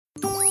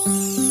Ezail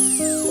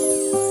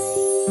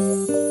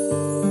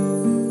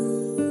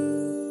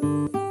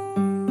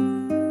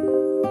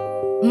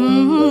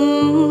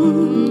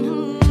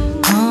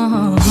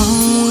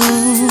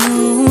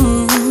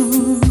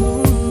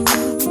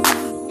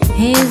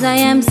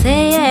Mc,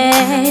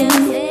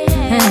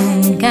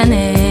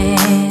 Kanelle.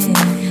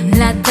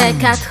 La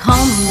tête a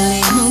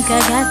tremblé, nous qu'a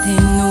gâté,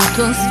 nous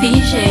tous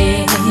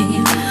figés.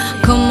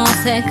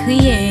 Commencer à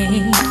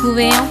crier,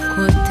 trouver un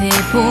côté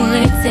pour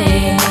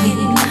rester.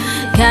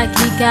 Car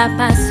qui qu'a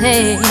passé,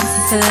 si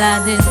cela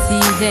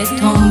décide de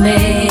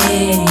tomber.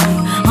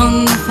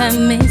 On fait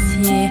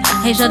messier,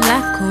 et je la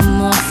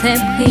commence à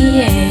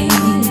prier.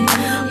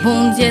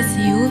 Bon Dieu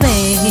si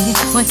ouvert,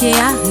 moi qui ai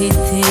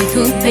arrêté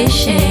tout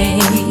péché.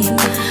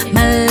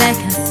 Malek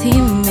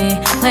assimé,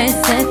 ouais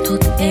c'est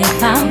tout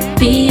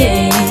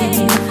éparpillé.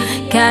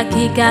 Car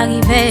qui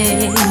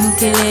qu'arrivait, nous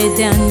que les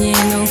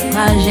derniers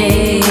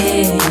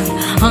naufragés.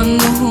 En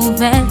nous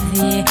ouvert,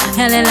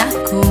 elle est là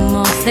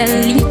commence à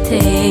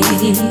lutter.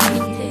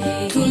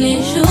 Tous les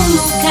jours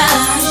nous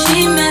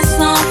cachons, mais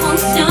sans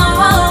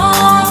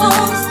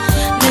conscience.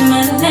 Les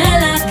malais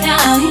là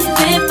qu'arrivent,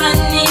 pas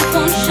ni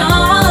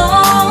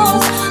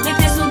conscience. Mais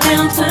t'es soudé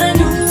entre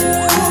nous,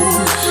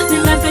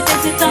 mais peut-être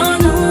c'est en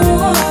nous.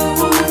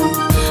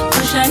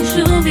 Pour chaque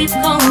jour vivre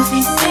comme si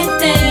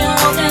c'était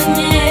un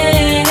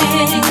dernier.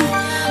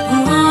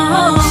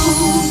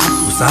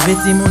 Vous savez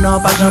si mon n'a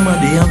pas jamais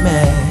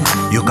demandé.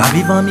 Yo ka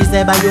vive en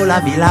misère, ba yo la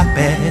vie la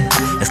paix.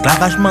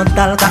 Esclavage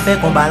mental ka fait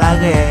combat la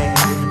guerre.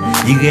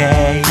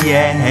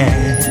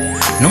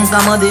 Nous ka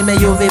mandé mais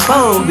yo veut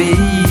pas obéir.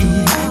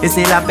 Et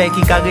c'est la paix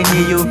qui ka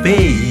gagné yo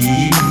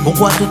pays.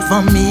 Pourquoi toute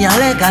famille en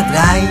les ka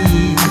trahi?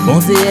 Bon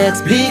c'est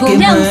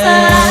expliquez-moi.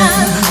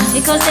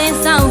 Et côté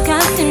ça, ou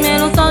casse, mais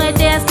longtemps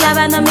été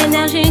esclave dans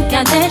l'énergie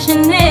qu'a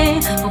déchaîné.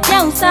 Ou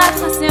bien on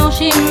s'attrace en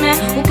chimère,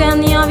 ou qu'un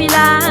ni en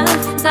village,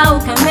 ça ou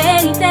qu'un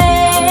mérité.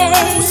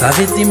 Vous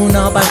savez si mon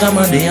n'a pas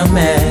jamais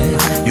demandé.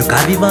 Yo ka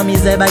vive en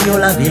misère, ba yo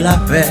la vie la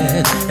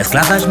paix.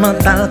 Esclavage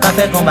mental ka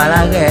fait combat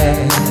la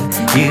guerre.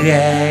 Tous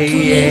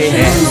les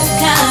jours nous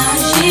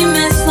cachons,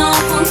 mais sans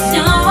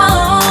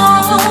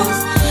conscience.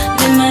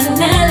 Les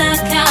malais là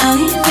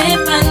qu'arrivent,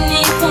 pas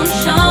ni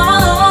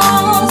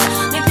conscience.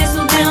 Mais t'es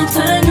soudé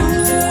entre nous,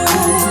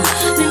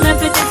 mais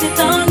peut-être c'est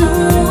en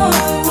nous.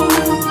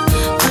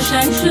 Pour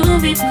chaque jour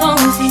vivre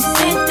comme si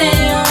c'était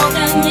un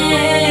dernier.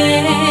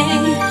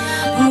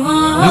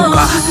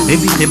 Nouka,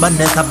 éviter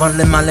badness avant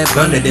les malais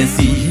prendre des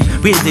si.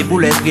 Prier pour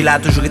l'esprit là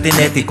toujours été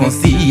net et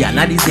concis.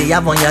 Analyser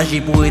avant y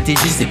agir pour être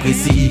juste et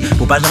précis.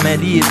 Pour pas jamais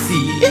dire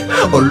ici.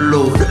 Oh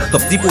lord, ton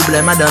petit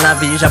problème dans la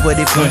vie, j'avoue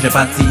des franges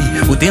partis.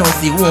 Ou t'es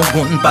aussi ou on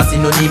compte pas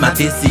synonyme à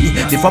tessi.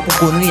 Des fois pour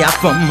conneries à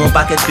femme, mon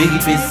paquet de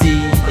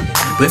péripéties.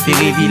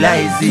 Préféré villa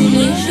ici. Tous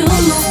les jours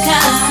nous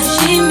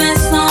cachons, mais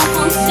sans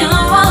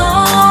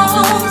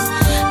conscience.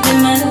 Les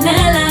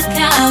malais là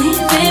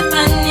qu'arrivent,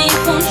 pas ni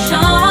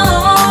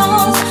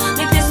conscience.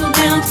 Mais t'es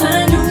soudé entre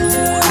nous,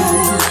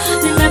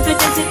 mais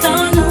peut-être c'est en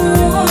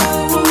nous.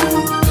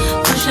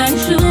 Pour chaque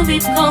jour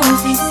vivre comme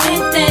si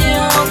c'était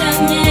un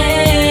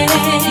dernier.